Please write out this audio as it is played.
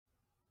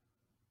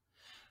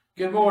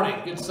Good morning,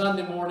 good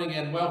Sunday morning,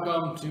 and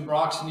welcome to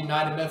Broxton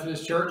United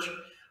Methodist Church. I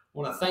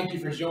want to thank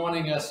you for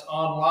joining us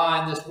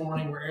online this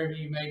morning, wherever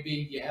you may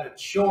be. You had a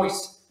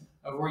choice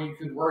of where you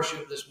could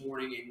worship this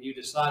morning, and you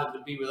decided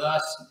to be with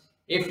us.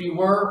 If you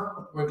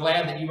were, we're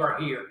glad that you are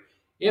here.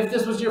 If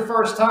this was your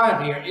first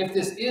time here, if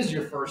this is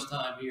your first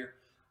time here,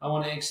 I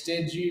want to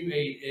extend you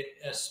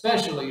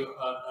especially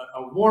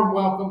a warm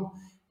welcome,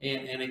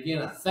 and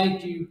again, a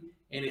thank you.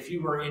 And if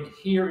you were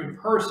here in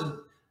person,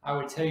 I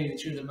would tell you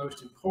that you're the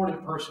most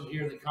important person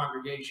here in the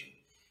congregation.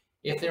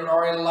 If there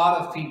are a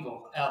lot of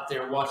people out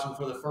there watching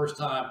for the first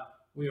time,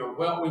 we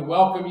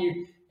welcome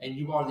you, and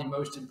you are the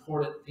most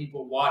important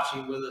people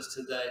watching with us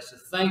today. So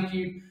thank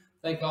you.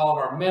 Thank all of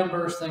our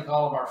members, thank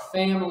all of our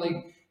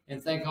family, and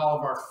thank all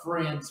of our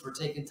friends for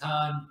taking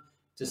time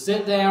to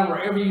sit down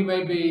wherever you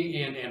may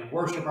be and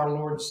worship our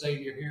Lord and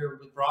Savior here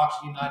with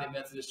Broxton United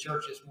Methodist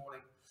Church this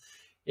morning.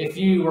 If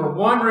you were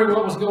wondering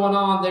what was going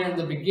on there in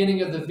the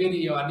beginning of the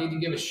video, I need to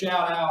give a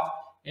shout out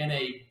and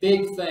a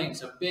big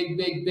thanks, a big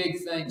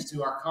thanks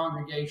to our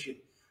congregation.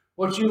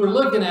 What you were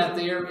looking at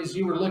there is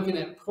you were looking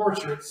at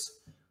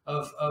portraits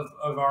of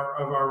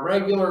our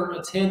regular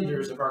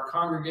attenders of our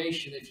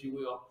congregation, if you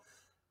will.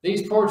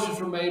 These portraits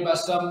were made by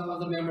some of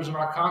the members of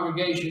our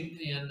congregation,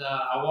 and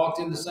I walked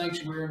in the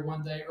sanctuary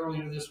one day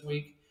earlier this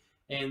week,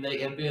 and they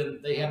had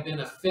been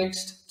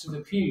affixed to the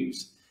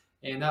pews.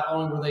 And not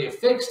only were they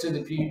affixed to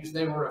the pews,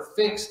 they were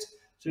affixed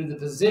to the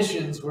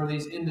positions where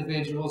these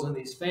individuals and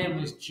these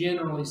families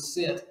generally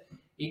sit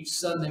each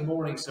Sunday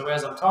morning. So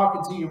as I'm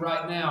talking to you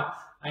right now,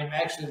 I am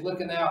actually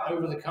looking out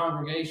over the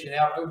congregation,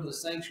 out over the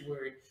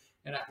sanctuary,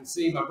 and I can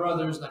see my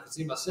brothers, and I can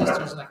see my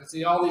sisters, and I can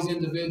see all these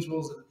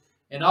individuals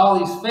and all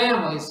these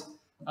families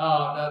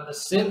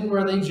sitting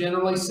where they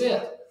generally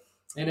sit.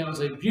 And it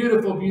was a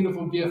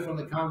beautiful gift from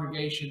the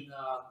congregation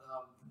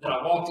that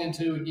I walked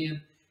into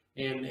again.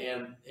 And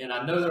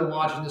I know they're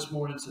watching this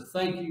morning, so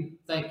thank you.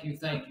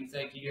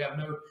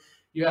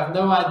 You have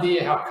no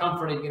idea how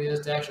comforting it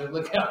is to actually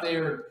look out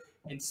there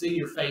and see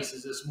your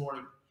faces this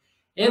morning.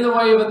 In the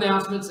way of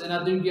announcements, and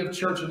I do give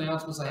church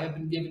announcements. I have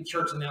been giving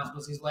church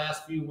announcements these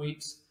last few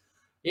weeks.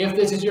 If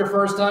this is your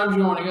first time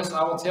joining us,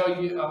 I will tell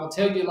you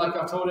like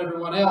I've told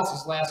everyone else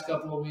these last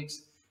couple of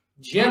weeks.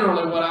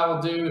 Generally, what I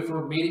will do if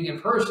we're meeting in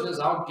person is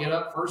I'll get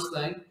up first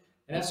thing.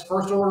 And that's the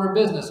first order of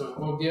business.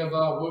 We'll give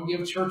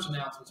church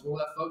announcements. We'll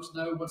let folks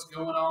know what's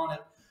going on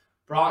at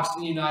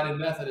Broxton United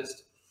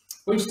Methodist.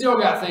 We've still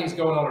got things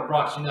going on at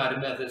Broxton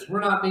United Methodist.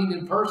 We're not meeting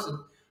in person,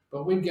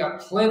 but we've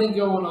got plenty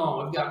going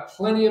on. We've got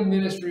plenty of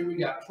ministry. We've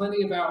got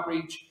plenty of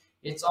outreach.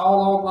 It's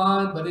all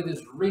online, but it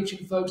is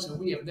reaching folks that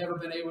we have never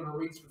been able to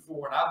reach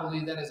before. And I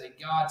believe that is a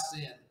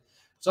godsend.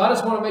 So I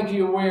just want to make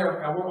you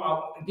aware.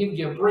 I'll give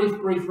you a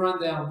brief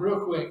rundown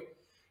real quick.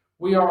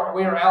 We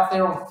are out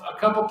there on a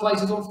couple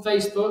places on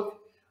Facebook.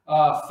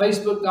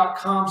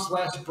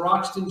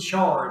 Facebook.com/Broxton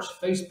Charge.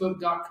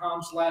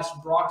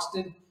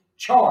 Facebook.com/Broxton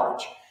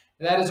Charge.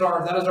 That is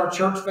our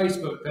church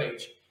Facebook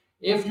page.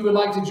 If you would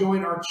like to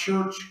join our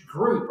church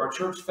group, our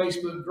church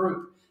Facebook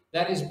group,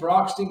 that is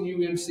Broxton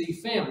UMC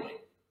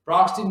Family.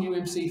 Broxton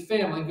UMC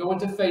Family. Go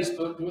into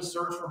Facebook, do a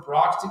search for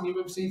Broxton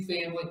UMC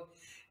Family,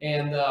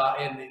 and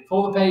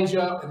pull the page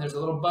up, and there's a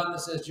little button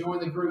that says Join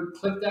the Group.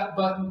 Click that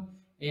button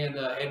and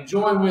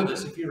join with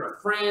us. If you're a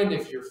friend,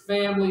 if you're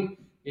family,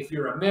 if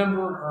you're a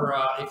member, or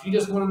if you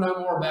just want to know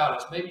more about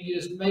us, maybe you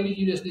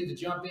just need to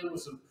jump in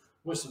with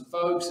some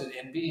folks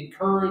and be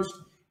encouraged,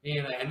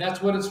 and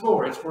that's what it's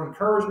for. It's for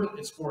encouragement.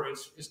 It's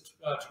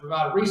to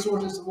provide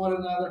resources to one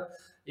another.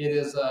 It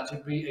is to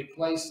be a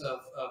place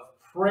of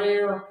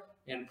prayer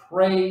and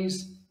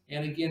praise,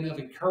 and again of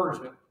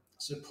encouragement.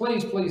 So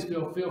please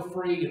feel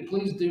free, and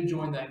please do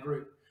join that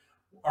group.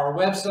 Our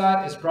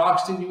website is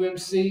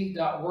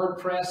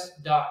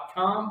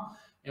broxtonumc.wordpress.com.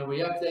 And we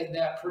update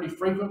that pretty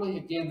frequently.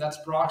 Again, that's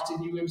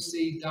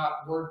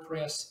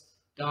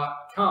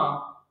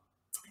broxtonumc.wordpress.com.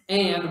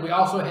 And we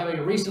also have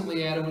a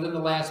recently added, within the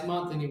last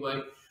month anyway,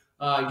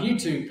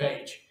 YouTube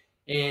page.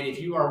 And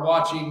if you are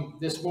watching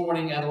this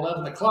morning at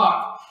 11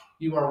 o'clock,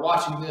 you are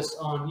watching this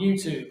on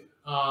YouTube.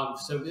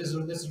 So this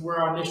is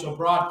where our initial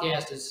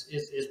broadcast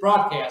is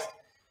broadcast.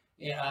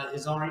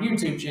 Is on our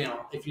YouTube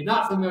channel. If you're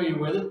not familiar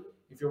with it,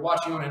 if you're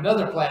watching on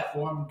another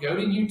platform, go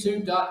to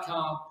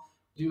youtube.com.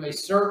 Do a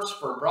search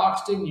for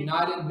Broxton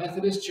United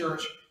Methodist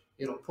Church.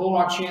 It'll pull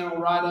our channel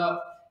right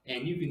up,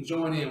 and you can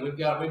join in. We've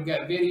got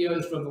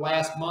videos from the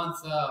last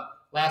month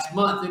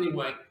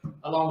anyway,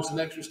 along with some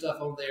extra stuff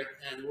on there,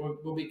 and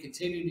we'll be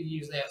continuing to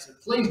use that. So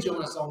please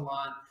join us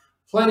online.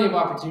 Plenty of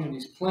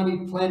opportunities.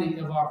 Plenty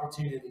of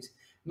opportunities.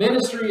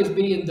 Ministry is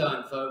being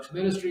done, folks.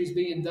 Ministry is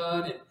being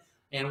done,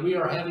 and we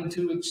are having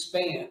to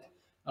expand.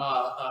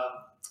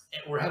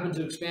 We're having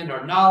to expand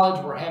our knowledge.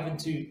 We're having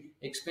to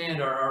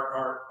expand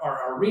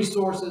our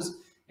resources,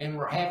 and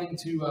we're having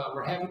to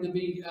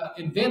be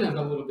inventive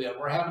a little bit.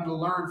 We're having to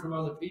learn from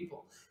other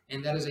people,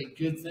 and that is a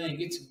good thing.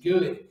 It's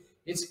good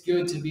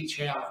to be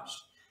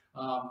challenged.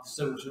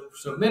 So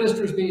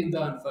ministry is being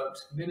done,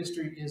 folks.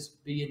 Ministry is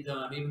being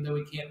done, even though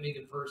we can't meet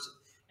in person.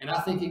 And I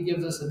think it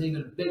gives us an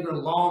even bigger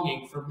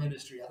longing for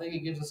ministry. I think it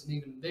gives us an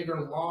even bigger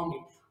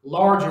longing,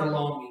 larger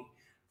longing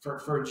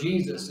for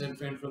Jesus and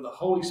for the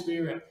Holy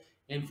Spirit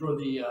and for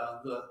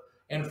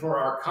and for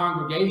our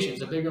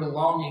congregations, a bigger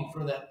longing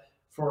for that,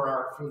 for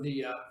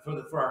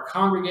our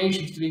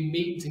congregations to be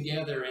meeting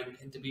together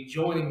and to be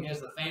joining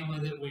as the family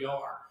that we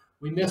are.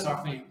 We miss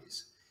our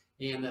families,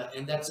 and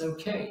that's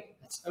okay.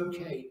 That's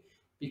okay,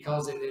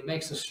 because it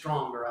makes us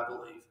stronger, I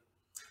believe.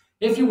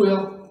 If you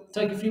will,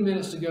 take a few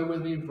minutes to go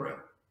with me in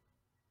prayer.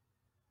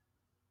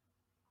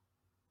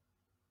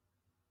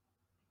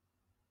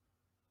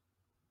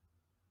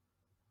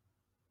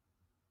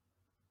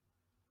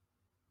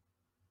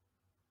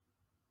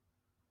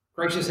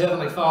 Gracious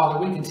Heavenly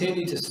Father, we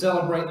continue to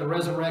celebrate the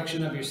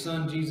resurrection of your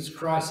Son, Jesus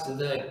Christ,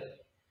 today.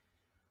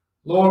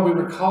 Lord, we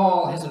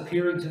recall his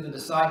appearing to the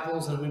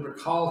disciples, and we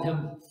recall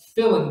him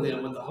filling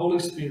them with the Holy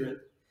Spirit.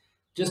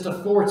 Just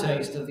a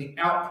foretaste of the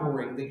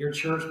outpouring that your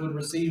church would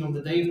receive on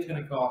the day of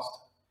Pentecost.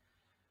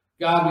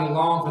 God, we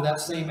long for that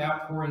same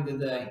outpouring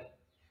today.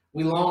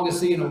 We long to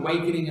see an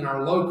awakening in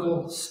our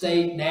local,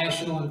 state,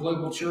 national, and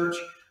global church,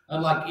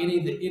 unlike any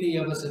that any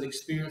of us have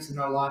experienced in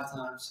our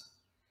lifetimes.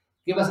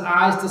 Give us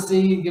eyes to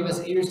see and give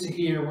us ears to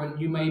hear what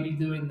you may be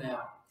doing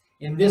now,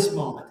 in this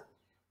moment,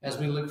 as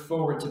we look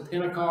forward to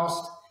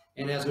Pentecost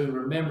and as we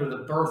remember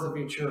the birth of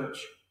your church.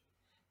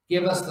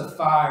 Give us the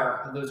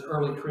fire of those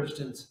early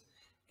Christians.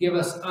 Give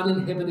us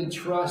uninhibited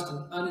trust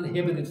and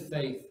uninhibited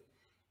faith,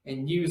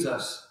 and use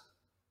us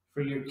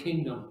for your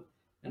kingdom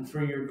and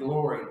for your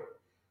glory,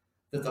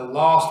 that the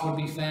lost would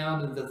be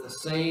found and that the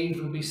saved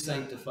would be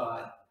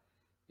sanctified.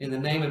 In the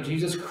name of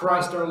Jesus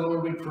Christ our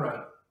Lord we pray.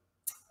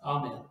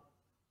 Amen.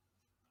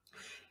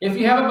 If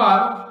you have a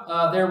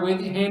Bible there with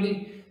you,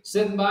 handy,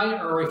 sitting by you,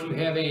 or if you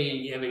have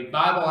a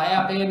Bible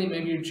app handy,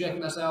 maybe you're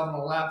checking us out on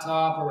a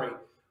laptop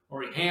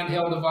or a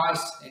handheld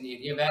device, and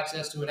you have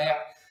access to an app,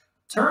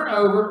 turn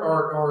over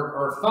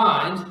or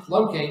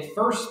locate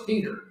 1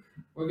 Peter.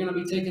 We're going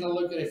to be taking a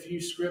look at a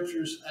few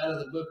scriptures out of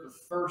the book of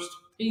 1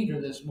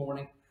 Peter this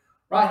morning,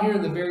 right here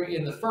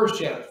in the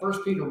first chapter,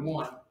 1 Peter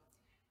 1.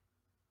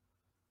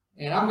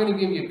 And I'm going to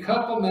give you a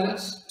couple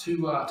minutes to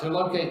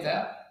locate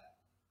that.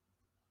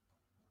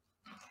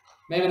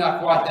 Maybe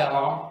not quite that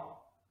long.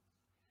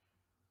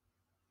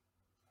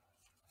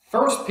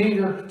 1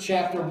 Peter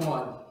chapter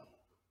 1.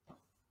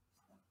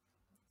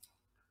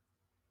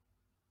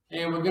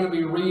 And we're going to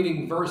be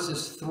reading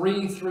verses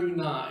 3 through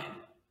 9.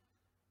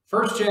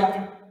 First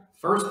chapter,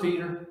 1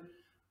 Peter,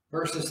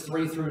 verses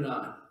 3 through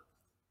 9.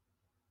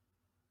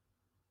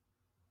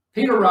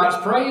 Peter writes,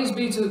 Praise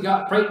be to the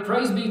God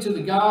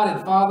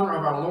and Father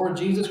of our Lord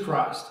Jesus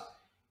Christ.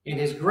 In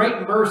his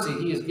great mercy,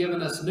 he has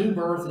given us new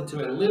birth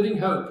into a living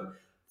hope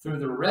through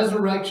the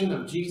resurrection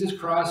of Jesus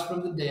Christ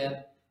from the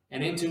dead,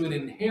 and into an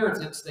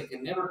inheritance that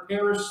can never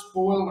perish,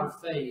 spoil, or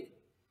fade.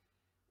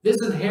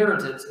 This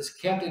inheritance is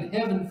kept in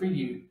heaven for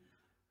you,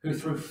 who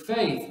through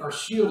faith are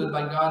shielded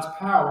by God's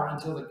power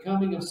until the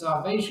coming of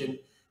salvation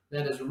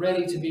that is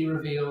ready to be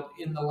revealed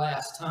in the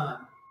last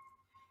time.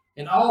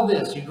 In all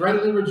this you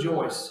greatly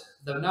rejoice,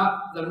 though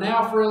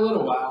now for a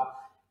little while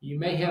you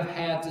may have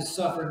had to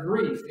suffer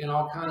grief in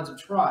all kinds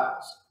of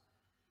trials.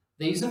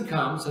 These have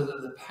come so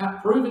that the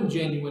proven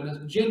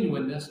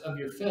genuineness of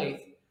your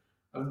faith,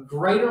 of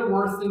greater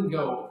worth than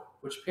gold,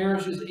 which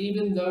perishes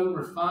even though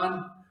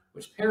refined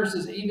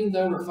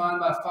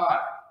by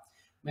fire,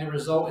 may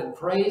result in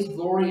praise,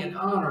 glory, and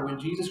honor when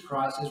Jesus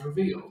Christ is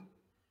revealed.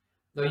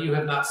 Though you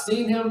have not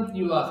seen him,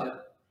 you love him.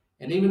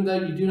 And even though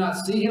you do not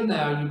see him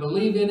now, you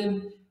believe in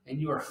him, and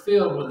you are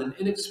filled with an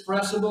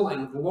inexpressible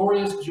and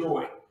glorious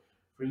joy,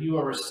 for you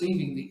are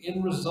receiving the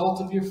end result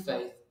of your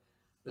faith,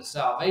 the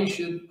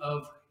salvation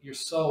of your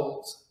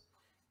souls.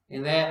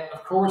 And that,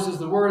 of course, is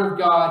the word of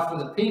God for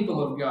the people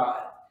of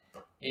God.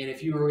 And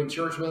if you were in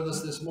church with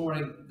us this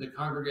morning, the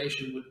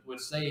congregation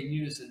would say in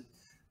unison,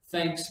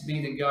 thanks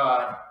be to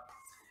God.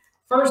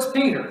 1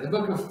 Peter, the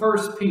book of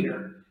 1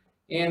 Peter.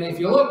 And if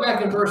you look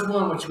back in verse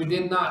 1, which we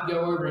did not go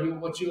over,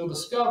 what you'll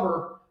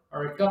discover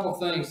are a couple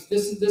things.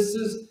 This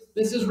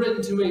is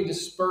written to a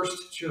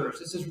dispersed church.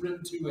 This is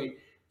written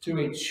to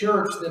a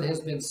church that has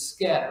been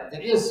scattered,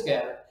 that is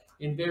scattered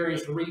in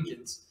various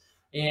regions.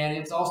 And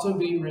it's also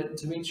being written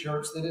to a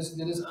church that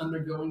is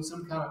undergoing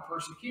some kind of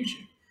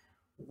persecution.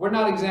 We're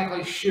not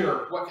exactly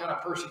sure what kind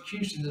of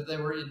persecution that they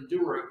were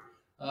enduring.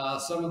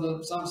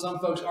 Some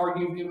folks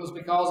argue it was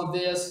because of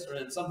this,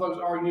 and some folks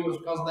argue it was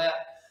because of that.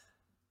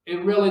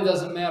 It really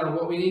doesn't matter.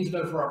 What we need to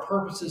know for our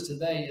purposes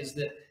today is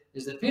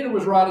that Peter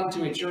was writing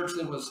to a church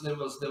that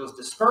was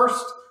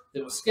dispersed,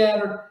 that was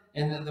scattered,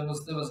 and that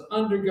was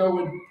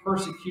undergoing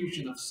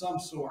persecution of some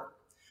sort.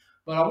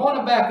 But I want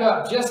to back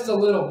up just a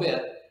little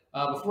bit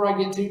before I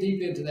get too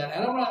deep into that,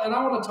 and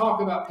I want to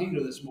talk about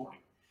Peter this morning.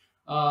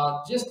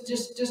 Just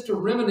to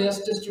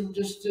reminisce, just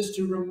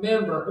to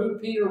remember who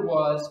Peter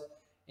was,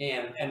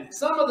 and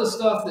some of the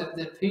stuff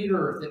that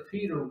Peter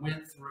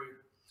went through.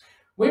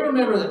 We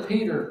remember that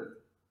Peter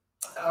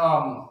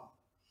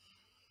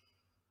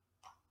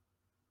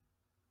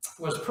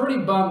was pretty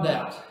bummed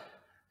out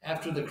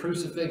after the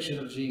crucifixion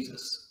of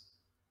Jesus.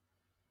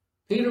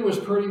 Peter was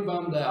pretty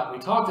bummed out. We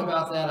talked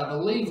about that, I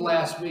believe,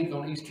 last week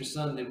on Easter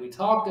Sunday. We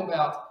talked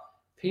about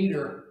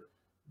Peter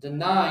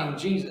denying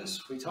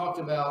Jesus. We talked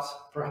about,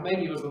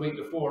 maybe it was the week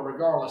before,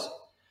 regardless.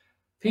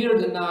 Peter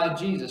denied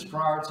Jesus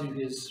prior to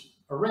his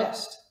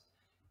arrest.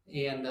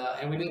 And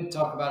we didn't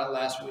talk about it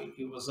last week.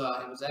 It was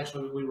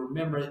actually, we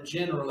remember it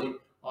generally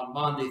on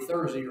Maundy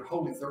Thursday or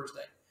Holy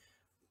Thursday.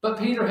 But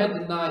Peter had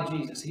denied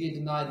Jesus. He had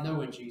denied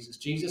knowing Jesus.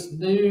 Jesus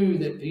knew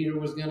that Peter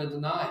was going to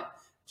deny him.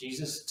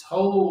 Jesus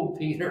told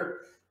Peter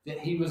that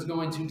he was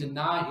going to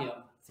deny him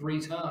 3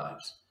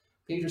 times.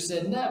 Peter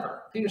said,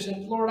 never. Peter said,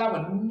 Lord, I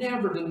would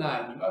never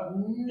deny you. I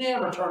would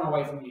never turn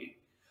away from you.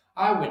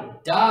 I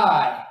would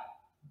die,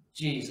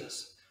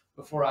 Jesus,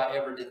 before I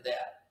ever did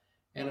that.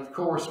 And of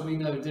course, we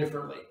know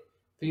differently.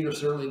 Peter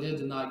certainly did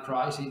deny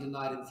Christ. He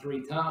denied him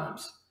 3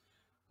 times.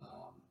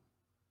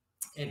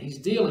 And he's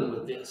dealing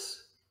with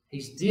this.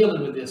 He's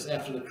dealing with this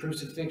after the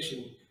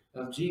crucifixion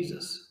of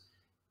Jesus.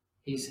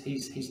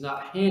 He's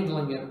not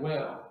handling it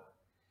well.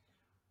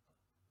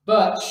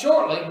 But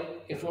shortly,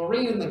 if we'll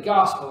read in the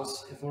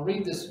Gospels, if we'll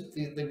read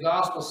the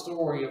Gospel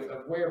story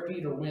of where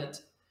Peter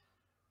went,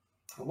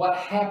 what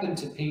happened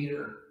to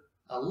Peter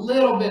a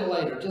little bit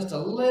later, just a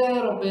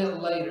little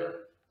bit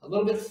later, a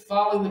little bit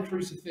following the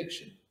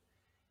crucifixion,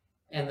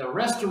 and the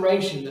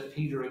restoration that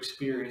Peter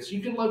experienced,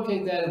 you can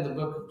locate that in the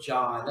book of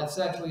John. That's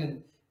actually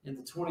in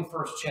the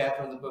 21st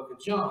chapter of the book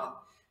of John.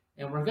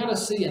 And we're going to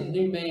see a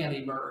new man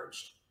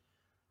emerged.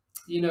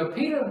 You know,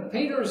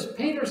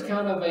 Peter's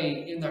kind of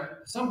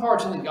some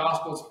parts in the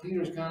Gospels,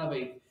 Peter's kind of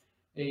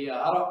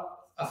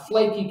a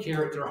flaky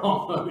character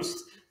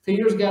almost.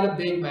 Peter's got a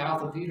big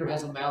mouth, and Peter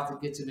has a mouth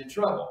that gets him in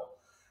trouble.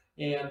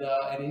 And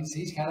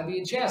he's kind of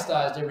being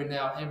chastised every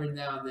now and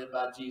then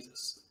by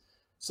Jesus.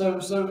 So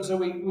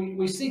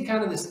we see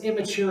kind of this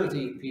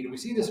immaturity in Peter. We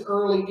see this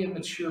early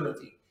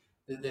immaturity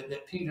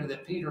that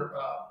Peter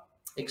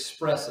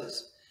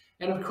expresses.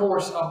 And of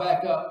course, I'll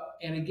back up,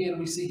 and again,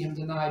 we see him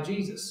deny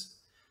Jesus.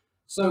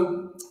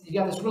 So you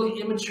got this really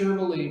immature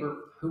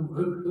believer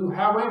who,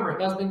 however,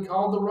 has been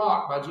called the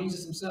Rock by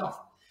Jesus himself.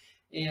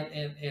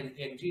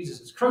 And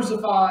Jesus is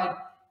crucified.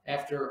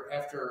 After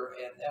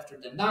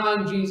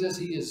denying Jesus,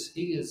 he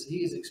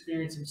is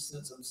experiencing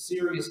some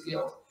serious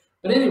guilt.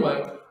 But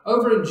anyway,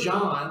 over in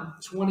John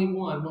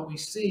 21, what we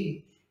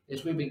see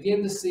is we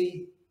begin to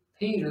see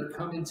Peter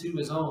come into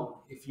his own,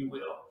 if you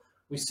will.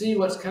 We see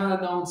what's kind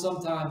of known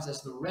sometimes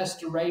as the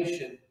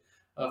restoration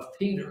of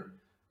Peter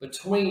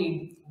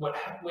between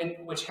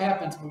which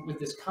happens with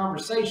this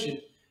conversation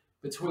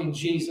between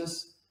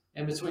Jesus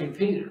and between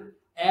Peter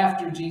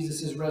after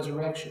Jesus'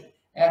 resurrection.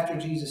 After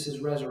Jesus'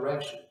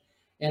 resurrection.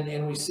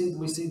 And we see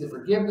the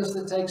forgiveness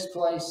that takes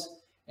place,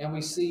 and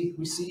we see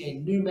a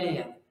new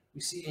man.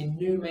 We see a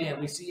new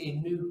man. We see a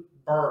new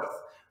birth.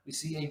 We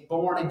see a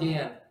born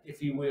again,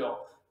 if you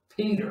will,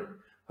 Peter,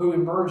 who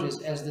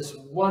emerges as this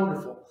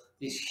wonderful,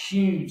 this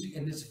huge,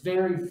 and this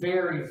very,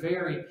 very,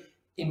 very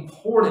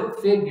important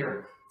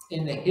figure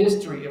in the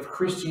history of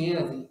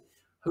Christianity,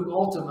 who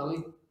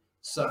ultimately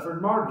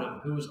suffered martyrdom,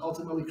 who was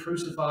ultimately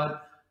crucified.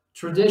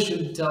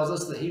 Tradition tells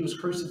us that he was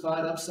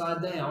crucified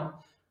upside down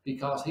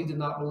because he did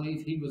not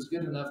believe he was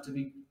good enough to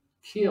be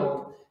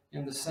killed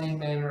in the same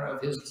manner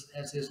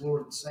as his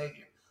Lord and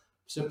Savior.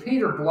 So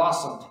Peter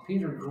blossomed.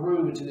 Peter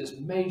grew into this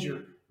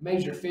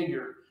major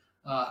figure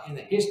in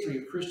the history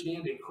of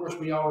Christianity. Of course,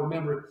 we all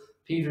remember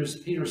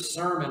Peter's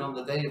sermon on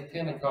the day of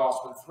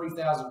Pentecost when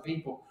 3,000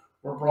 people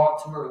were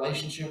brought to a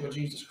relationship with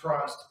Jesus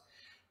Christ.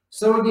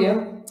 So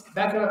again,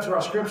 backing up to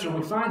our scripture,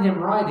 we find him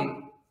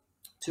writing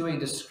to a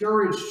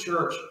discouraged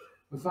church.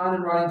 We find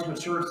him writing to a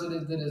church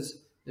that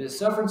is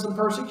suffering some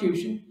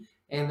persecution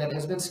and that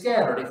has been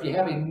scattered. If you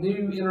have a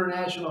New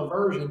International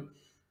Version,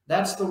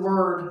 that's the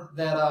word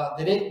that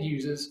it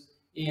uses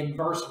in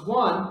verse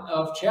 1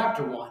 of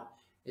chapter 1.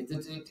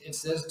 It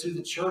says to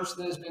the church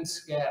that has been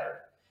scattered.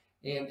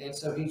 And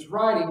so he's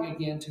writing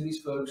again to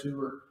these folks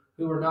who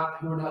are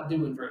not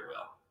doing very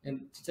well.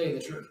 And to tell you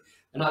the truth,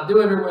 they're not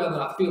doing very well, they're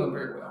not feeling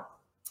very well.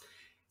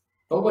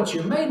 But what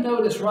you may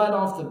notice right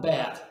off the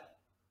bat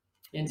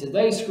in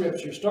today's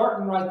scripture,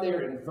 starting right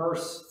there in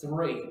verse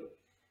 3,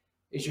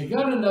 is you're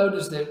going to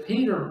notice that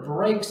Peter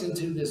breaks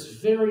into this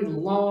very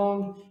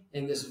long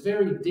and this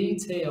very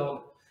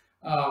detailed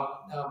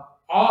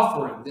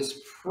offering, this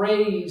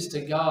praise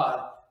to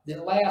God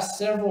that lasts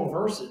several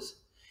verses.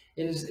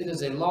 It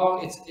is a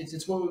long,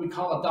 it's what we would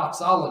call a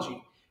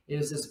doxology. It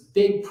is this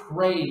big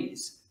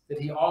praise that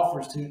he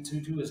offers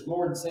to his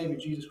Lord and Savior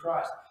Jesus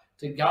Christ,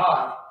 to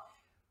God,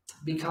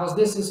 because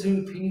this is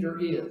who Peter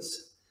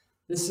is.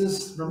 This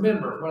is,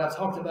 remember what I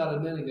talked about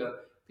a minute ago.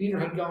 Peter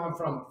had gone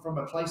from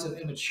a place of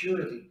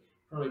immaturity,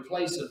 from a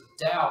place of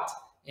doubt,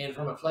 and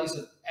from a place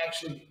of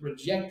actually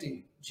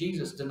rejecting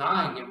Jesus,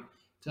 denying him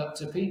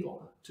to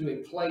people, to a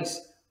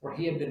place where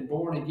he had been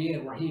born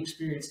again, where he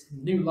experienced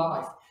new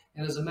life.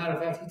 And as a matter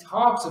of fact,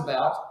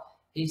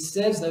 he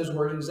says those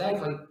words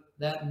exactly,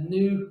 that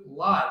new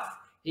life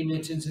he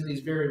mentions in these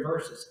very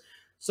verses.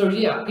 So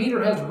yeah,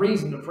 Peter has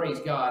reason to praise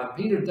God, and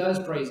Peter does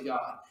praise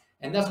God.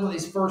 And that's what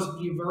these first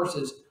few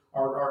verses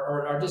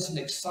are just an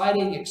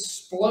exciting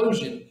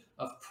explosion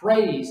of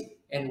praise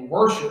and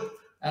worship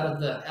out of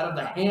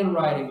the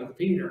handwriting of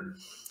Peter.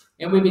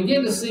 And we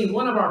begin to see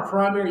one of our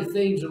primary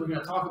themes that we're going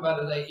to talk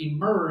about today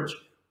emerge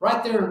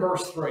right there in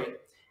verse 3.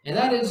 And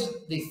that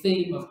is the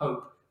theme of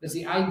hope. That's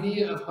the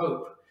idea of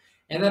hope.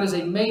 And that is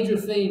a major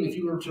theme if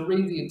you were to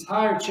read the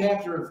entire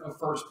chapter of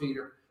 1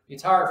 Peter, the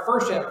entire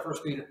first chapter of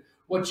 1 Peter.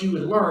 What you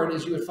would learn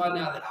is you would find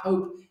out that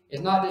hope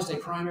is not just a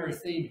primary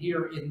theme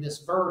here in this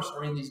verse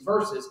or in these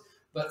verses,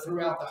 but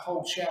throughout the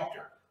whole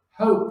chapter.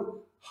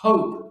 Hope,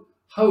 hope,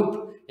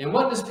 hope. And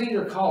what does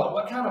Peter call it?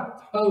 What kind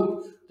of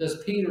hope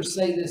does Peter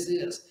say this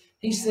is?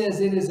 He says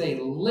it is a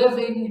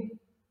living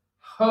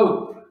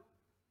hope.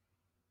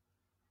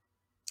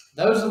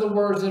 Those are the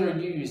words that are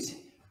used.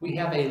 We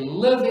have a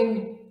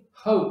living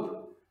hope.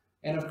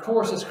 And of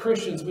course, as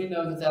Christians, we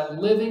know that that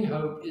living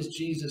hope is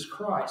Jesus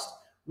Christ.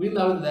 We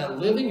know that that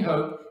living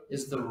hope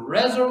is the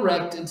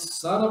resurrected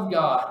Son of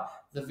God,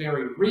 the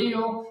very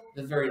real,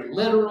 the very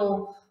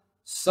literal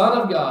Son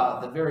of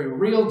God, the very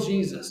real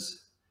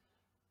Jesus.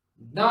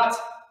 Not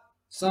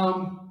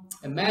some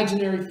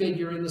imaginary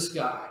figure in the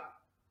sky.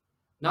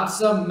 Not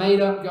some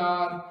made-up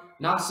God,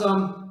 not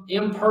some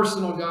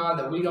impersonal God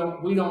that we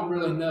don't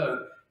really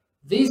know.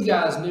 These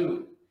guys knew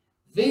it.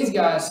 These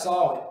guys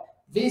saw it.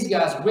 These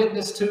guys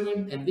witnessed to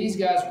him, and these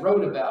guys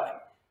wrote about him.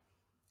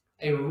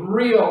 A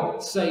real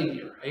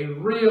Savior, a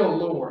real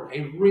Lord,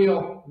 a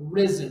real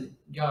risen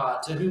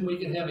God to whom we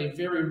can have a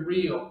very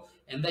real,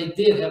 and they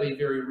did have a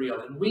very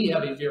real, and we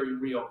have a very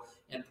real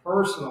and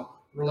personal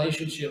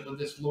relationship with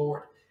this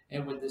Lord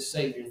and with this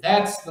Savior.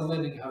 That's the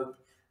living hope.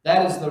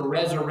 That is the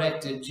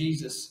resurrected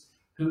Jesus,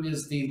 who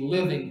is the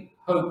living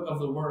hope of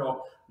the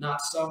world,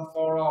 not some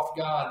far-off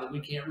God that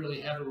we can't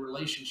really have a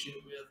relationship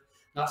with,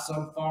 not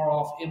some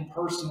far-off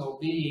impersonal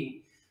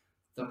being,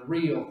 the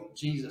real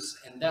Jesus.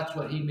 And that's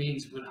what he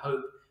means with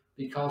hope,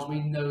 because we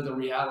know the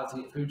reality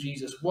of who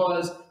Jesus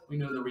was, we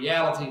know the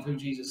reality of who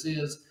Jesus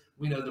is,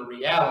 we know the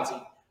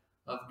reality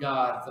of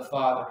God, the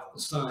Father,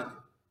 the Son,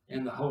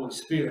 and the Holy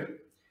Spirit.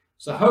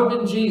 So hope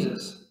in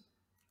Jesus.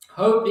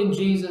 Hope in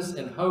Jesus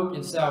and hope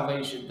in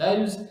salvation.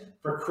 Those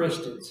for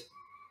Christians.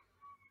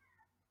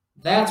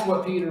 That's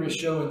what Peter is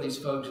showing these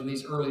folks in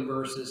these early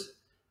verses.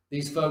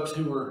 These folks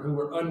who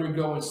were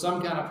undergoing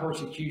some kind of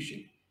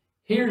persecution.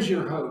 Here's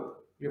your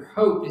hope. Your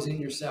hope is in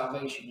your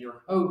salvation.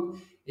 Your hope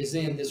is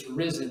in this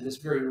risen, this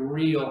very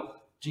real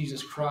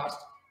Jesus Christ.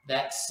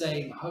 That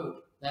same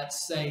hope, that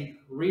same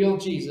real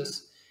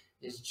Jesus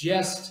is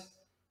just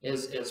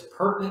as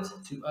pertinent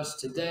to us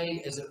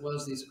today as it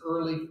was these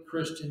early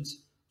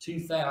Christians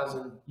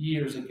 2,000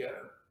 years ago.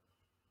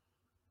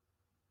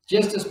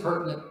 Just as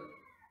pertinent,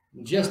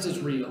 just as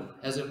real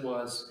as it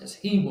was, as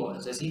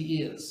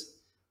he is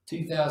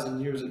 2,000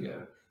 years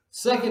ago.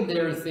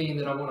 Secondary theme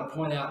that I want to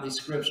point out in these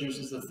scriptures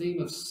is the theme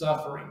of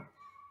suffering.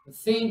 The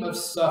theme of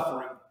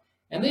suffering.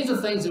 And these are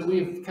things that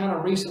we've kind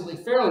of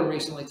fairly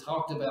recently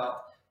talked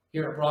about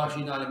here at Brox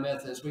United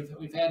Methodist.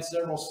 We've had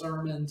several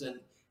sermons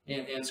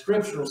and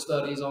scriptural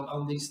studies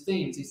on these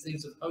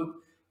themes of hope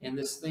and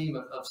this theme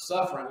of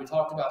suffering. We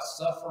talked about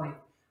suffering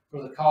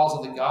for the cause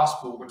of the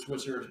gospel, which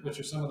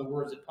are some of the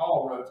words that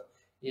Paul wrote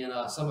in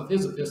some of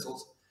his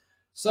epistles.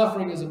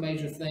 Suffering is a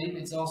major theme.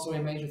 It's also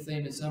a major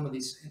theme in some of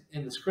these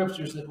in the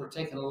scriptures that we're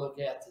taking a look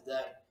at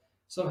today.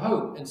 So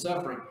hope and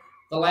suffering.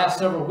 The last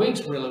several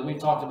weeks, really, we've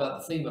talked about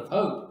the theme of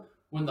hope.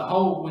 When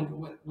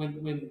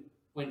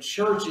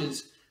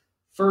churches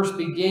first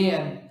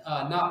began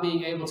not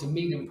being able to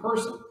meet in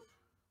person,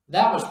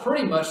 that was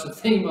pretty much the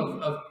theme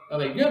of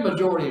a good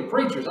majority of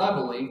preachers, I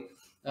believe.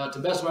 To the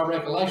best of my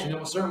recollection, it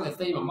was certainly a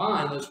theme of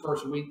mine those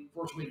first week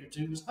or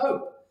two was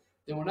hope.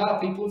 That we're not a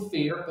people of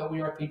fear, but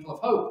we are a people of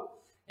hope.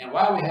 And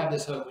why we have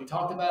this hope? We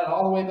talked about it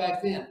all the way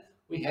back then.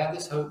 We have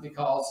this hope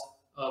because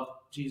of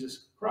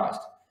Jesus Christ.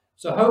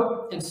 So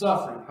hope and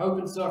suffering. Hope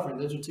and suffering.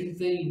 Those are two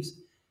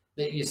themes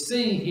that you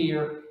see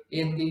here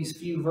in these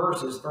few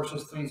verses,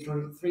 verses 3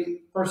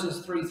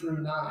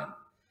 through 9.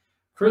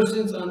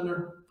 Christians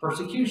under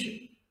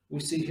persecution.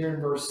 We see here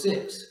in verse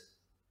 6.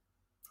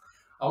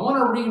 I want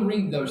to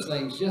reread those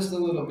things just a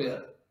little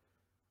bit.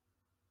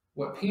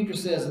 What Peter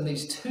says in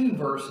these two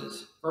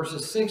verses,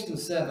 verses 6 and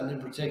 7 in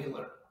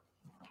particular.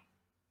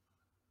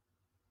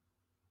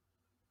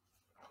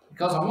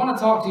 Because I want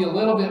to talk to you a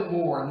little bit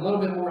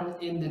more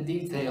into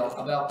detail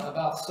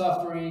about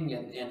suffering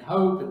and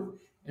hope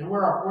and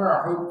where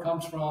our hope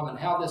comes from and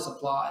how this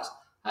applies.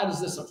 How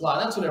does this apply?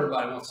 That's what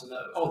everybody wants to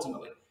know,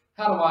 ultimately.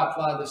 How do I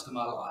apply this to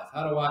my life?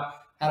 How do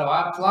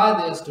I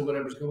apply this to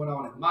whatever's going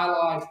on in my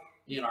life,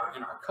 in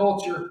our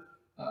culture,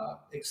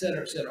 et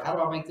cetera, et cetera? How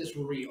do I make this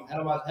real?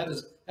 How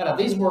do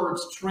these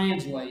words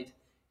translate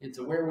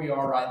into where we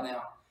are right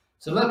now?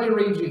 So let me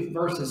read you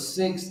verses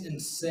 6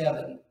 and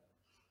 7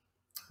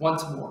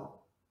 once more.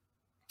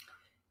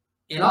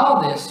 In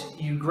all this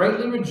you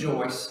greatly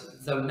rejoice,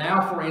 though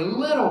now for a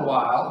little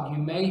while you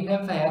may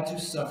have had to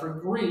suffer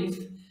grief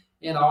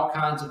in all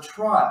kinds of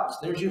trials.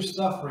 There's your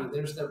suffering.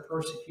 There's their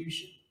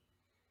persecution.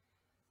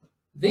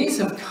 These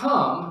have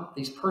come,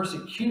 these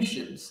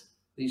persecutions,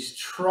 these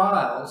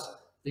trials,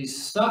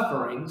 these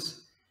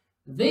sufferings,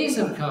 these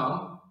have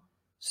come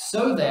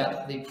so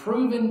that the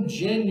proven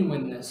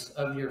genuineness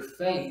of your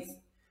faith,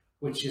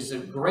 which is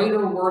of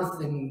greater worth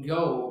than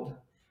gold,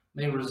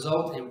 may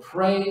result in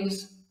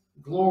praise,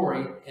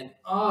 glory, and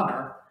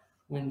honor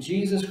when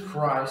Jesus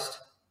Christ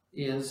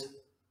is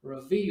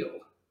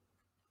revealed.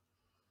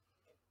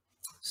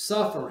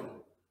 Suffering,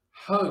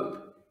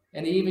 hope,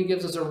 and he even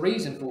gives us a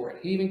reason for it.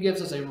 He even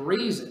gives us a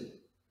reason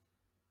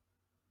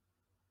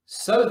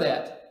so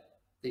that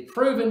the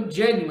proven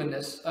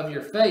genuineness of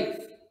your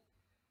faith,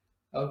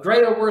 of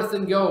greater worth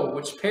than gold,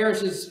 which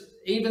perishes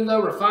even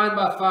though refined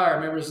by fire,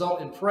 may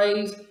result in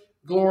praise,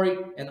 glory,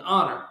 and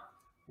honor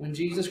when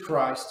Jesus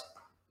Christ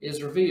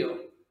is revealed.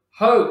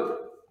 Hope,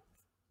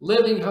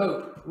 living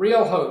hope,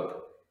 real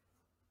hope,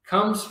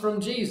 comes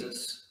from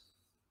Jesus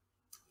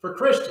for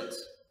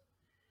Christians.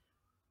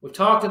 We've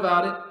talked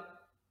about it,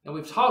 and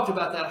we've talked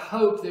about that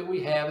hope that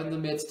we have in the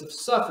midst of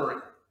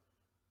suffering.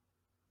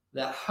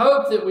 That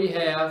hope that we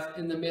have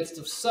in the midst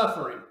of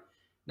suffering.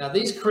 Now,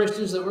 these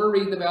Christians that we're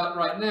reading about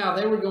right now,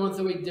 they were going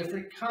through a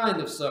different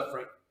kind of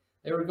suffering.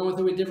 They were going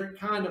through a different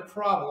kind of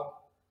problem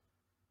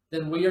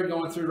than we are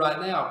going through right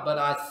now. But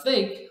I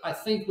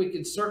think we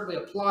can certainly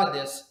apply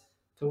this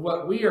to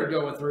what we are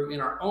going through in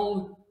our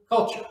own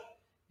culture,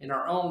 in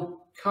our own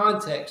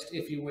context,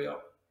 if you will.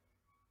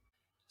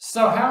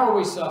 So how are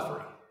we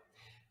suffering?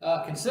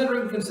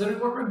 Considering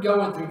what we're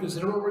going through,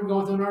 consider what we're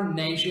going through in our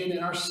nation, in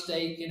our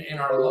state, in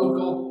our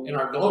local, in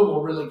our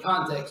global, really,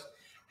 context.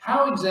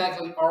 How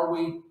exactly are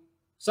we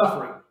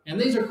suffering? And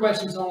these are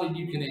questions only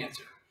you can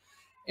answer.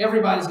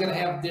 Everybody's going to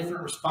have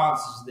different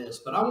responses to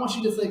this, but I want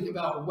you to think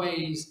about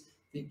ways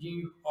that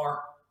you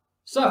are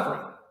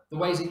suffering, the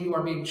ways that you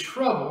are being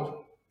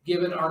troubled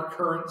given our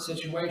current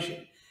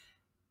situation.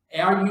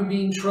 Are you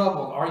being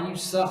troubled? Are you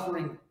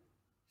suffering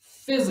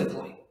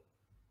physically?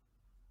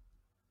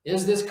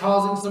 Is this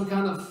causing some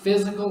kind of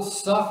physical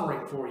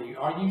suffering for you?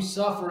 Are you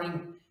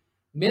suffering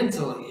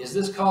mentally? Is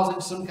this causing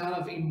some kind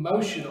of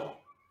emotional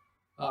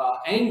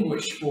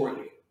anguish for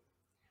you?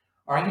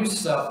 Are you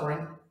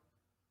suffering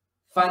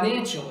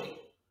financially?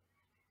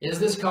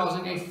 Is this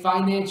causing a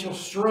financial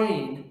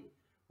strain?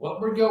 What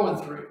we're going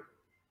through.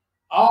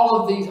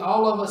 All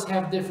of us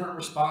have different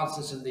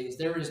responses to these.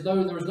 There is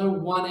no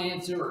one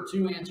answer or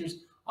two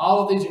answers.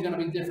 All of these are going to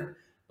be different.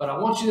 But I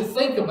want you to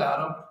think about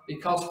them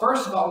because,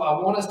 first of all,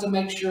 I want us to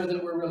make sure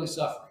that we're really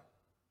suffering.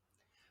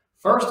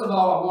 First of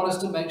all, I want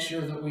us to make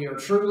sure that we are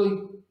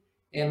truly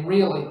and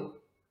really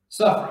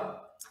suffering.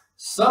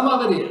 Some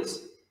of it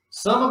is.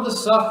 Some of the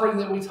suffering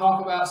that we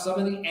talk about, some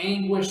of the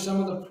anguish, some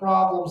of the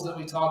problems that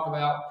we talk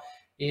about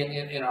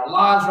in our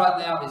lives right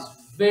now is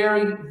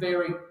very,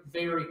 very,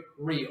 very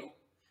real.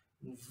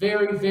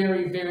 Very,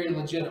 very, very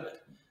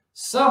legitimate.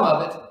 Some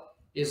of it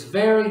is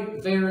very,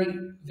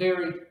 very,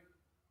 very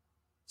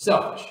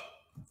selfish.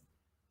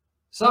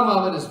 Some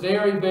of it is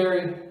very,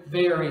 very,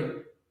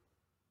 very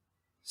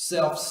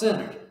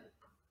self-centered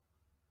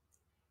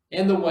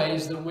in the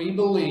ways that we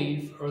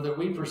believe or that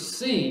we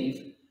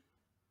perceive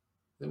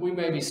that we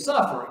may be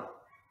suffering.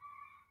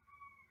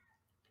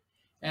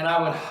 And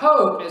I would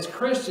hope as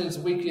Christians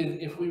we could,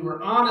 if we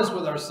were honest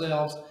with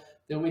ourselves,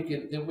 that we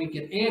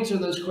could answer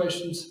those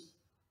questions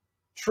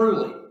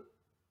truly.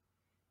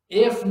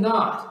 If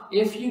not,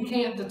 if you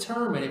can't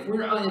determine, if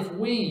we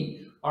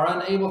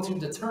are unable to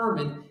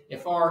determine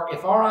if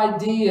our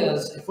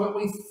ideas, if what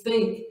we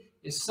think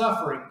is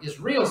suffering, is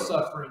real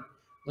suffering,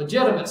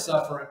 legitimate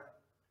suffering,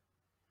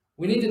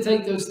 we need to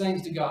take those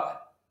things to God.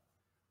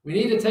 We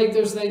need to take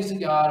those things to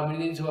God, and we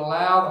need to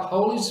allow the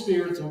Holy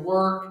Spirit to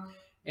work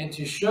and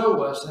to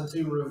show us and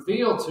to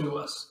reveal to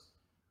us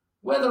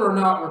whether or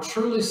not we're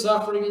truly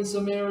suffering in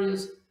some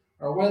areas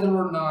or whether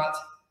or not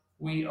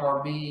we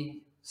are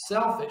being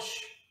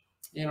selfish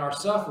in our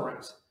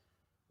sufferings.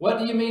 What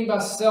do you mean by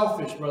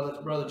selfish,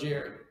 Brother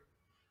Jared?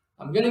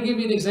 I'm going to give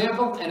you an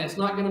example, and it's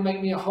not going to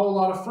make me a whole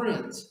lot of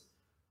friends.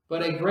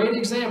 But a great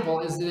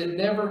example is that it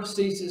never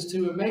ceases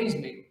to amaze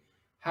me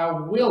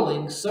how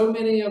willing so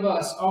many of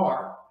us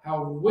are, to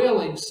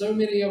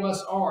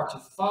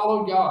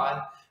follow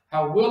God,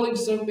 how willing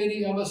so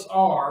many of us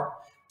are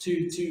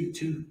to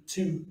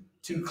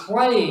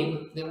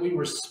claim that we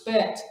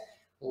respect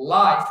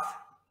life,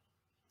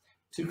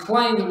 to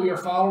claim that we are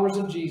followers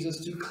of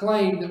Jesus, to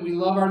claim that we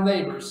love our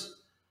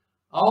neighbors,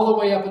 all the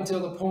way up until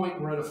the point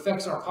where it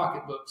affects our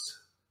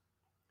pocketbooks,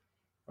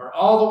 or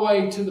all the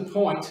way to the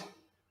point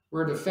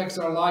where it affects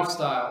our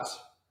lifestyles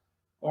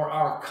or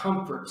our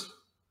comfort.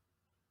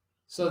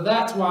 So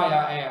that's why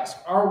I ask,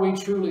 are we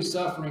truly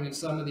suffering in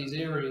some of these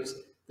areas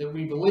that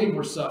we believe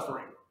we're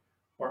suffering?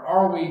 Or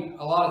are we,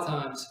 a lot of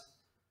times,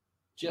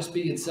 just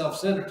being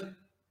self-centered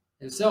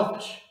and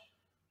selfish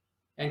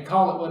and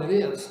call it what it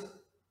is?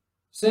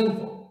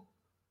 Sinful.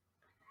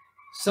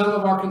 Some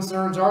of our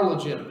concerns are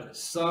legitimate.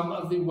 Some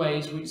of the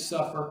ways we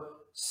suffer,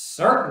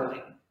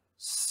 certainly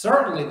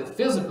the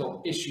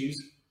physical issues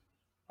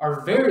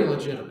are very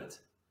legitimate.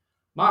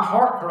 My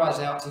heart cries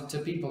out to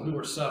people who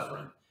are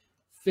suffering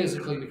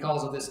physically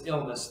because of this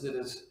illness that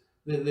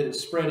is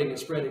spreading and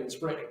spreading and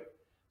spreading.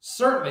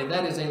 Certainly,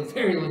 that is a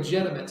very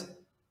legitimate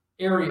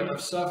area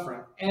of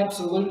suffering.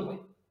 Absolutely.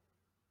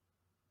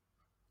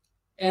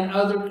 And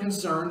other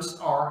concerns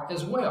are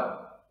as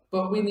well.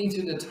 But we need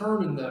to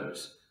determine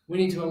those. We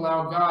need to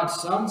allow God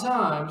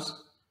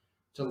sometimes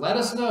to let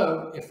us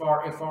know if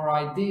our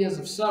ideas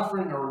of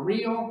suffering are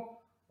real,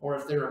 or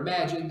if they're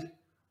imagined,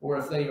 or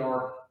if they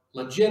are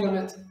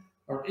legitimate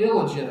or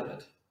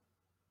illegitimate.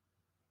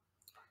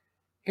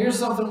 Here's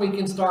something we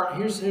can start.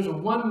 Here's a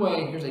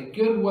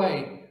good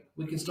way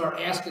we can start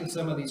asking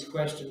some of these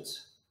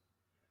questions.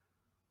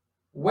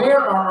 Where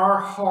are our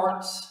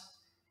hearts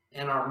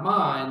and our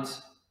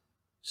minds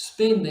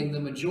spending the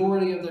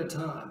majority of their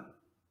time?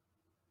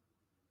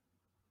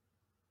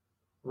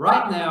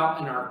 Right now,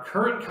 in our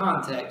current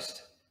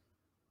context,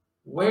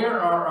 where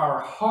are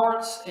our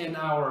hearts and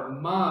our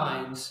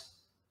minds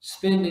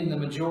spending the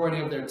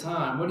majority of their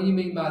time? What do you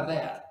mean by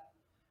that?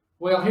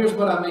 Well, here's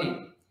what I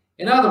mean.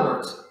 In other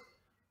words,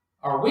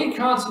 are we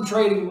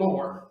concentrating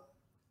more?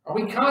 Are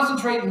we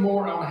concentrating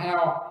more on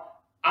how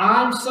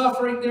I'm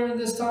suffering during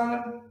this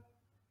time?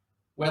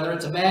 Whether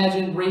it's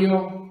imagined,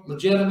 real,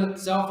 legitimate,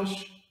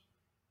 selfish?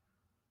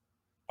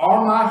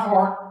 Are my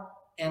heart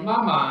and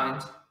my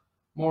mind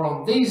more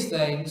on these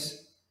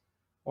things,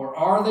 or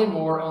are they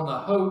more on the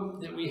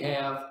hope that we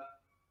have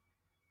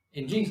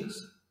in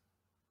Jesus?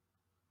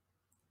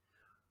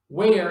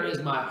 Where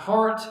is my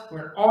heart?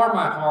 Where are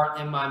my heart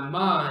and my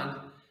mind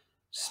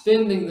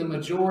spending the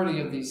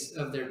majority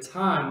of their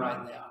time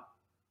right now?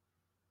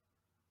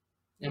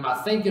 Am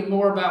I thinking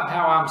more about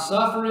how I'm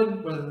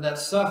suffering, whether that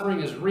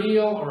suffering is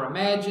real or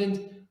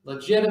imagined,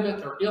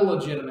 legitimate or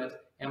illegitimate?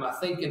 Am I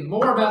thinking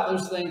more about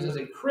those things as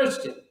a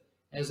Christian?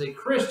 As a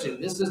Christian,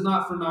 this is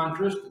not for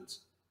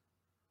non-Christians.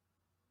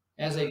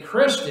 As a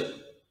Christian,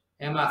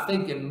 am I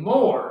thinking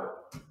more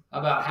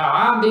about how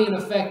I'm being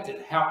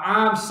affected, how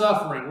I'm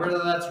suffering, whether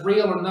that's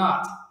real or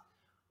not?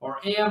 Or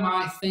am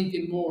I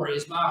thinking more,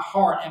 is my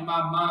heart and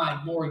my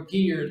mind more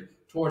geared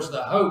towards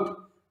the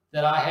hope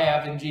that I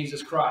have in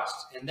Jesus Christ?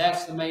 And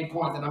that's the main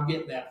point that I'm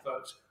getting at,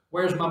 folks.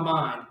 Where's my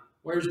mind?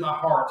 Where's my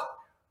heart?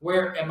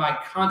 Where am I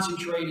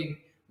concentrating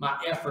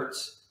my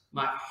efforts,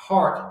 my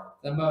heart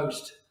the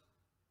most?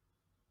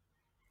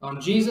 On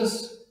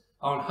Jesus,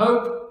 on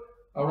hope,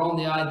 or on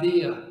the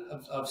idea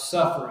of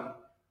suffering,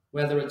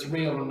 whether it's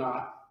real or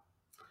not?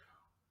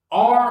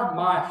 Are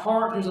my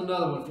heart, here's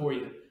another one for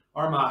you.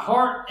 Are my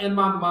heart and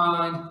my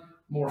mind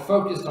more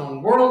focused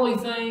on worldly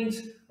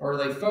things, or are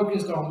they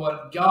focused on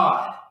what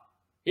God?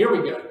 Here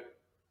we go.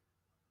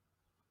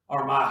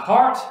 Are my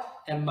heart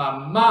and my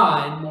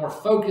mind more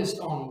focused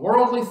on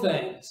worldly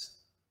things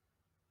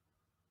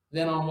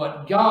than on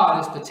what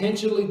God is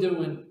potentially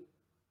doing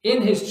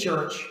in His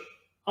church,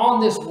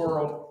 on this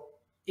world,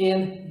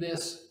 in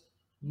this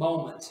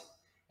moment?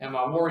 Am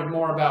I worried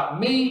more about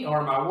me, or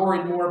am I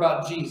worried more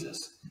about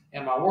Jesus?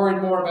 Am I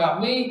worried more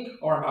about me,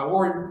 or am I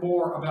worried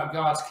more about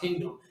God's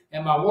kingdom?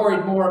 Am I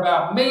worried more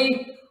about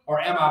me, or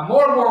am I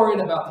more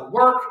worried about the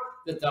work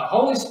that the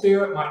Holy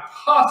Spirit might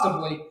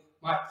possibly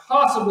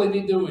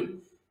be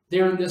doing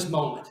during this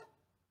moment?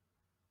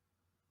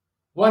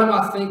 What am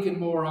I thinking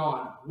more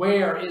on?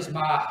 Where is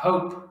my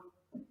hope?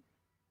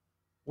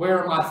 Where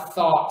are my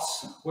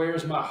thoughts? Where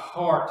is my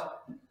heart?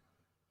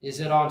 Is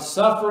it on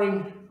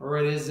suffering, or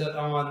is it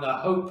on the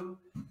hope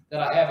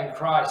that I have in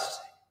Christ?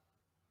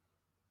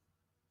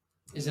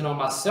 Is it on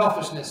my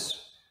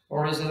selfishness,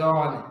 or is it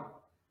on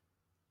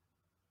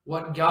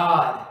what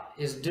God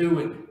is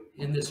doing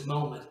in this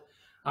moment?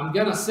 I'm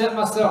going to set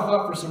myself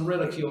up for some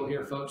ridicule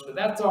here, folks, but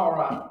that's all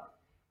right.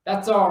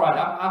 That's all right.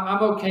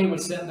 I'm okay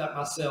with setting up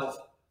myself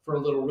for a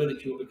little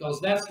ridicule,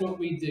 because that's what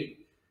we do.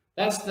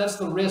 That's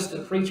the risk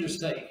that preachers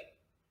take.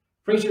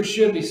 Preachers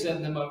should be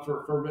setting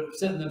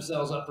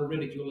themselves up for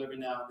ridicule every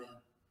now and then.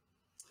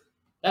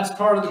 That's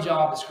part of the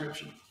job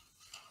description.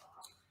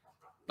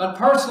 But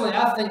personally,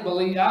 I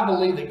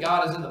believe that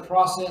God is in the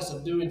process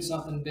of doing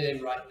something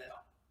big right now.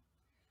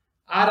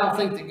 I don't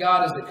think that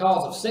God is the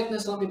cause of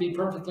sickness. Let me be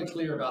perfectly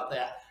clear about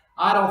that.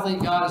 I don't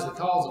think God is the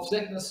cause of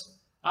sickness.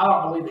 I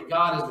don't believe that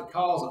God is the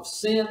cause of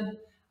sin.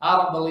 I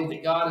don't believe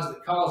that God is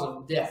the cause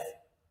of death.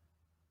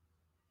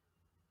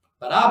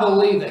 But I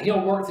believe that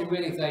He'll work through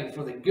anything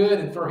for the good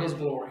and for His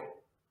glory.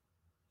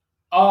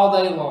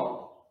 All day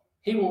long.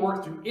 He will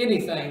work through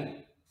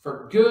anything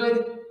for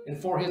good and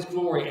for His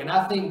glory. And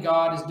I think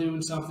God is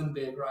doing something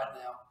big right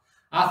now.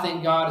 I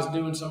think God is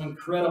doing some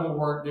incredible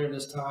work during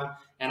this time.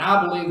 And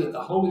I believe that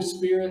the Holy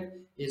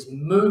Spirit is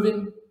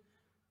moving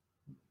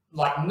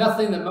like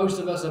nothing that most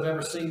of us have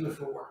ever seen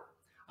before.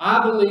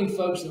 I believe,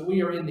 folks, that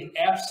we are in the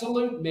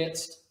absolute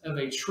midst of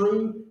a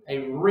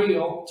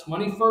real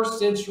 21st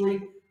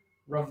century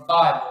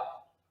revival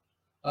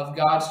of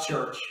God's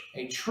church.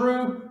 A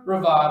true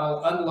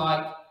revival,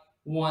 unlike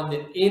one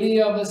that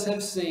any of us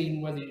have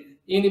seen, whether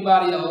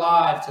anybody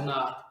alive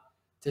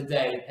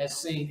today has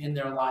seen in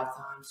their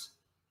lifetimes.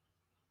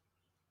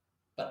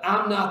 But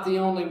I'm not the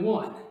only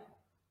one.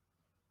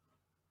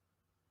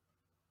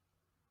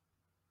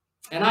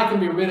 And I can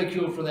be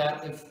ridiculed for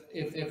that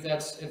if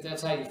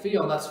that's how you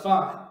feel, that's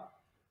fine.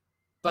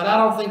 But I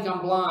don't think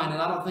I'm blind,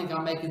 and I don't think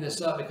I'm making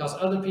this up, because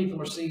other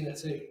people are seeing it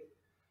too.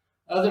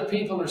 Other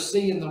people are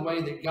seeing the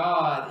way that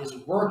God is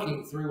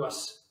working through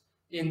us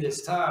in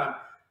this time.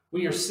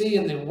 We are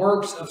seeing the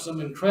works of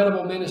some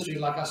incredible ministry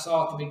like I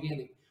saw at the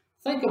beginning.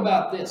 Think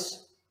about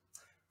this.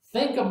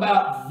 Think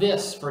about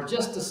this for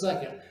just a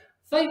second.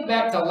 Think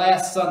back to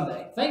last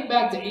Sunday. Think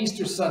back to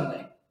Easter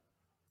Sunday.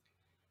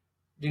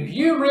 Do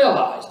we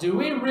realize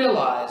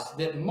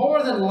that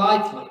more than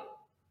likely,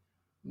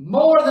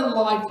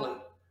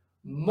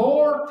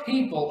 more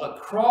people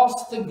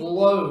across the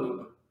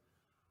globe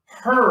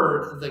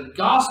heard the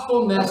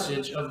gospel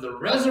message of the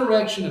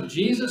resurrection of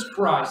Jesus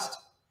Christ?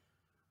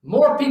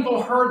 More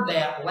people heard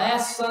that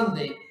last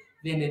Sunday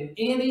than in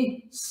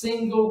any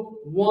single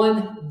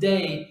one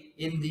day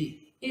in the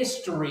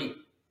history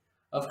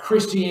of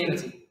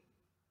Christianity.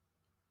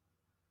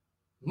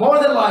 More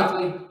than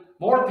likely,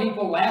 more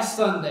people last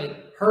Sunday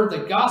heard the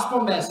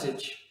gospel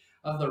message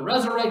of the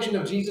resurrection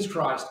of Jesus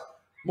Christ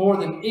more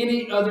than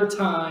any other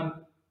time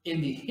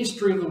in the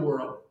history of the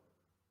world,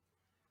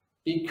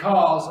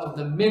 because of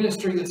the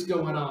ministry that's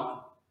going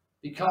on,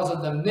 because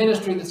of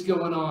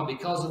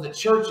the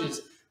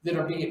churches that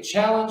are being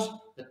challenged,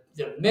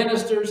 the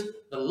ministers,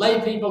 the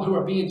lay people who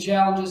are being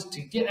challenged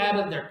to get out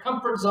of their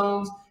comfort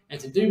zones and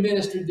to do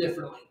ministry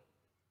differently.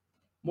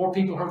 More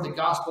people heard the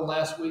gospel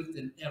last week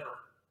than ever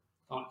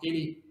on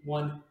any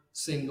one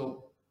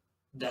single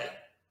day.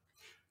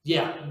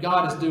 Yeah,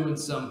 God is doing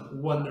some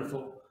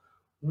wonderful,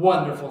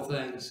 wonderful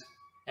things.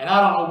 And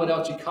I don't know what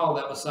else you call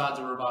that besides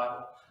a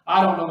revival.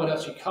 I don't know what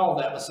else you call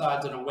that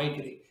besides an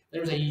awakening.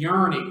 There's a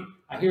yearning.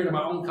 I hear it in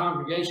my own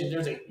congregation.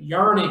 There's a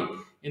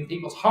yearning in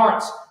people's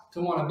hearts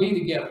to want to be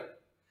together,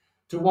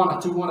 to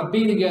want to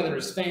be together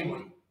as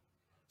family,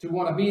 to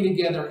want to be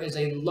together as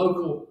a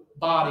local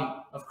body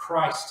of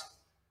Christ.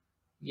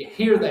 You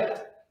hear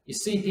that. You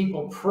see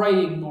people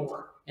praying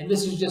more. And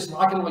this is just,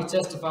 I can only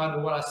testify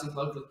to what I see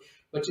locally.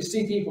 But you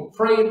see people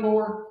praying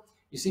more.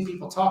 You see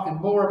people talking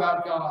more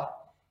about God.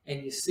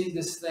 And you see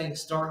this thing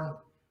starting.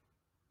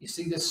 You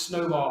see this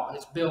snowball, and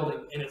it's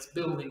building, and it's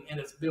building, and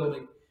it's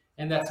building.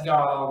 And that's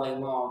God all day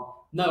long.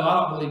 No,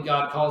 I don't believe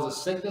God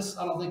causes sickness.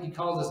 I don't think he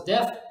causes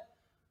death.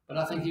 But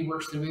I think he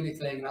works through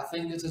anything. And I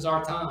think this is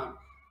our time.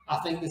 I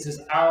think this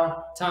is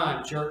our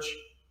time, church,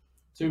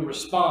 to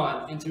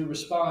respond, and to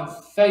respond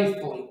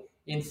faithfully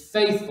and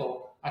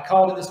faithful. I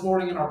called it this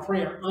morning in our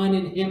prayer,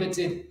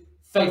 uninhibited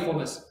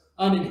faithfulness,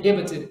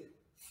 uninhibited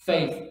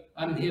faith,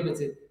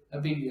 uninhibited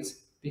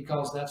obedience,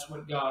 because that's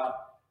what God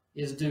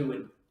is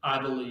doing,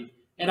 I believe.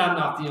 And I'm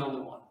not the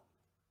only one.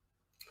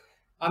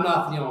 I'm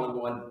not the only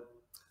one.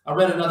 I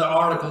read another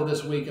article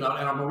this week, and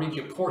I'm going to read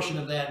you a portion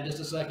of that in just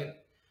a second.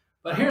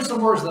 But here's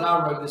some words that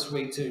I wrote this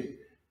week too,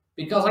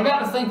 because I got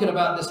to thinking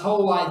about this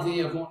whole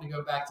idea of wanting to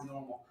go back to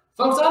normal.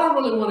 Folks, I don't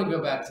really want to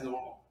go back to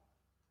normal.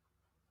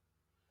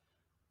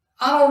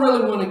 I don't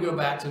really want to go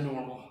back to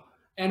normal.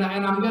 And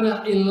I'm going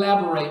to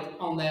elaborate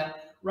on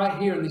that right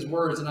here in these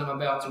words that I'm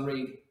about to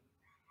read.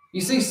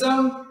 You see,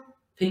 some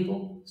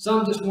people,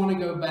 some just want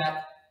to go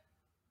back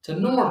to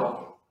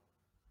normal.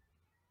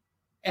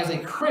 As a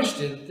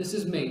Christian, this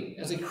is me,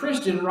 as a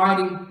Christian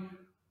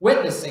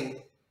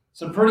witnessing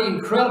some pretty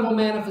incredible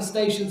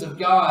manifestations of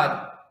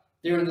God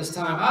during this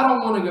time, I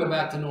don't want to go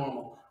back to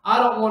normal.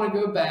 I don't want to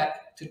go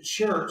back to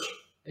church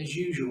as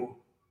usual.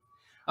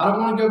 I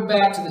don't want to go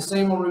back to the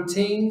same old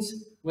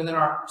routines within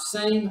our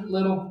same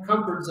little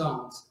comfort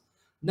zones.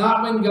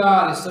 Not when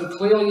God is so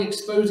clearly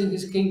exposing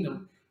his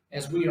kingdom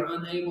as we are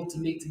unable to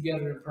meet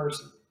together in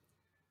person.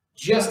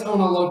 Just on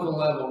a local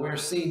level, we're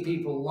seeing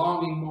people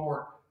longing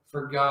more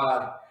for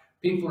God.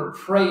 People are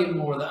praying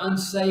more. The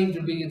unsaved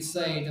are being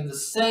saved, and the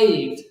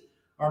saved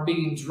are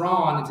being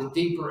drawn into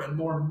deeper and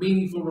more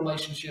meaningful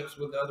relationships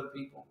with other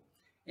people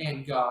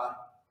and God.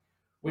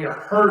 We are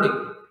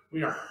hurting.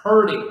 We are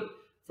hurting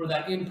for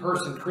that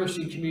in-person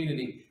Christian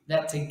community,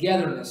 that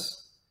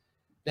togetherness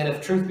that,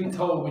 if truth be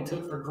told, we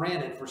took for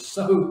granted for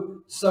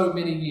so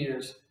many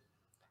years.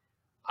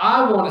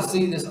 I want to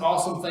see this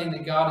awesome thing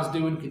that God is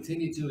doing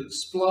continue to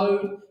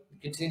explode,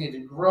 continue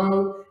to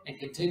grow, and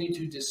continue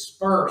to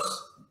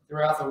disperse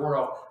throughout the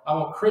world. I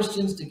want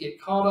Christians to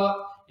get caught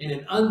up in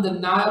an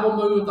undeniable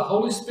move of the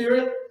Holy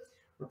Spirit,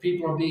 where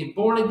people are being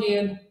born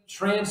again,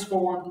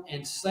 transformed,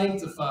 and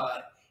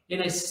sanctified.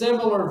 In a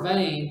similar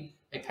vein,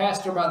 a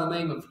pastor by the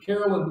name of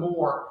Carolyn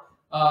Moore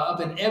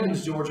up in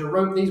Evans, Georgia,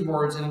 wrote these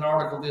words in an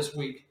article this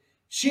week.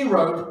 She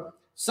wrote,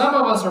 "Some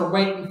of us are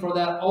waiting for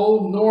that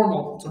old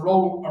normal to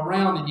roll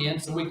around again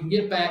so we can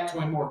get back to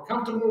a more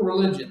comfortable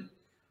religion.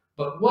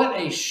 But what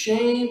a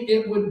shame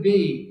it would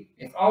be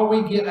if all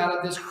we get out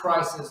of this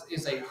crisis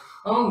is a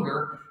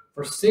hunger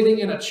for sitting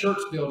in a church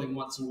building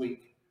once a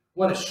week.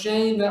 What a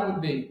shame that would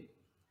be."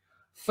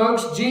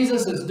 Folks,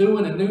 Jesus is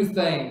doing a new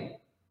thing,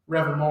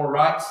 Reverend Moore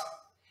writes.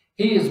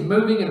 He is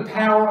moving in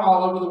power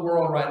all over the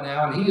world right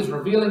now, and he is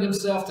revealing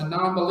himself to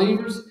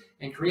non-believers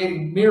and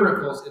creating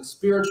miracles in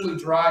spiritually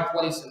dry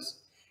places.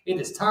 It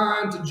is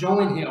time to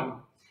join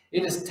him.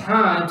 It is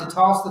time to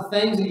toss the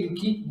things that you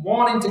keep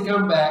wanting to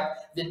come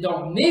back, that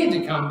don't need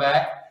to come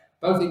back,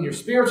 both in your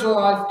spiritual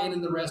life and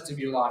in the rest of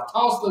your life.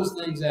 Toss those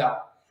things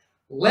out.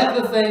 Let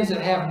the things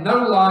that have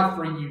no life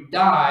for you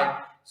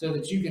die so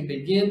that you can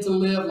begin to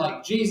live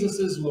like Jesus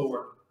is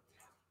Lord.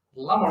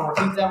 Well, I'm going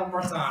to repeat that one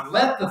more time.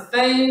 Let the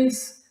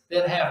things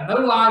that have no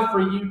life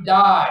for you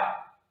die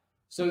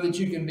so that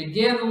you can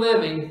begin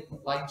living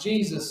like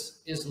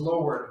Jesus is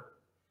Lord.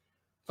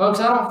 Folks,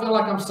 I don't feel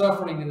like I'm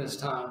suffering in this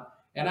time,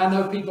 and I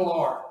know people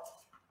are.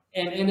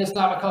 And it's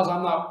not because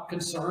I'm not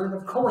concerned.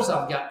 Of course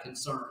I've got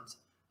concerns.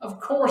 Of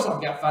course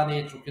I've got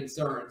financial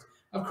concerns.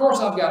 Of course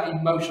I've got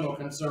emotional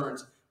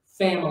concerns,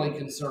 family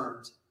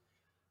concerns.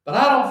 But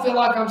I don't feel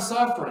like I'm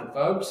suffering,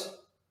 folks,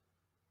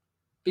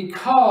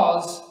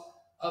 because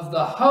of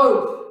the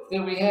hope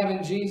that we have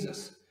in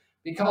Jesus,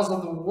 because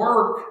of the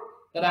work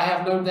that I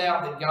have no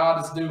doubt that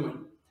God is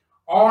doing.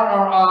 Are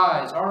our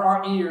eyes, are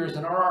our ears,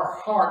 and are our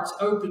hearts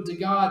open to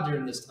God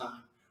during this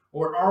time?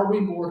 Or are we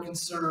more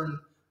concerned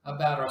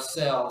about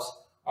ourselves?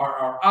 Are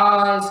our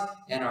eyes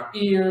and our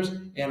ears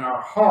and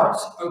our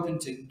hearts open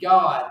to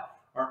God?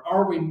 Or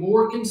are we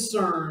more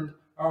concerned,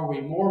 are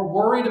we more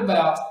worried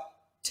about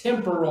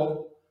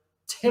temporary,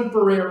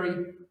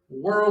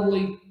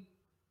 worldly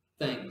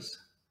things?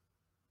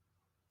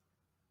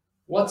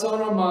 What's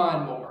on our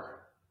mind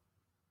more?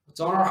 What's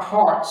on our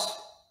hearts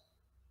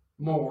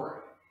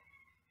more?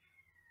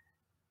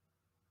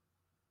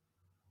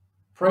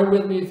 Pray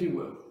with me if you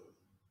will.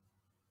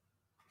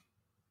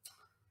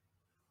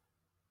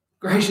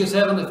 Gracious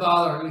Heavenly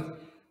Father, we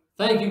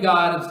thank you,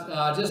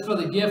 God, just for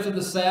the gift of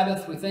the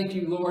Sabbath. We thank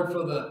you, Lord,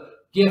 for the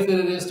gift that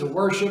it is to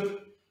worship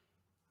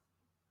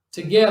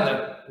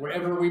together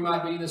wherever we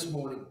might be this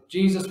morning.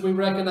 Jesus, we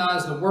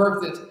recognize the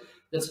work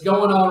that's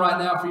going on right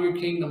now for your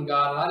kingdom,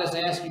 God. And I just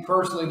ask you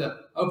personally to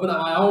open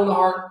up my own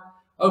heart,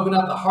 open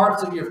up the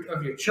hearts of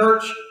your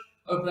church,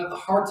 open up the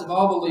hearts of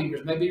all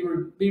believers. May we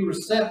be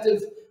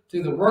receptive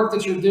to the work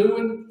that you're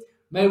doing.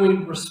 May we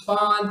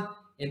respond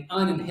in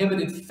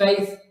uninhibited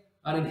faith,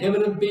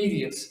 uninhibited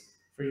obedience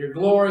for your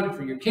glory,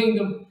 for your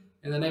kingdom.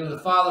 In the name of the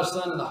Father,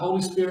 Son, and the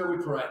Holy Spirit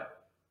we pray.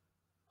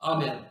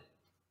 Amen.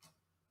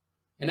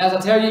 And as I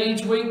tell you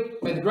each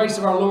week, may the grace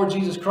of our Lord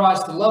Jesus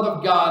Christ, the love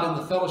of God, and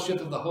the fellowship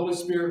of the Holy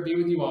Spirit be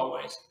with you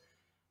always.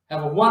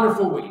 Have a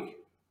wonderful week.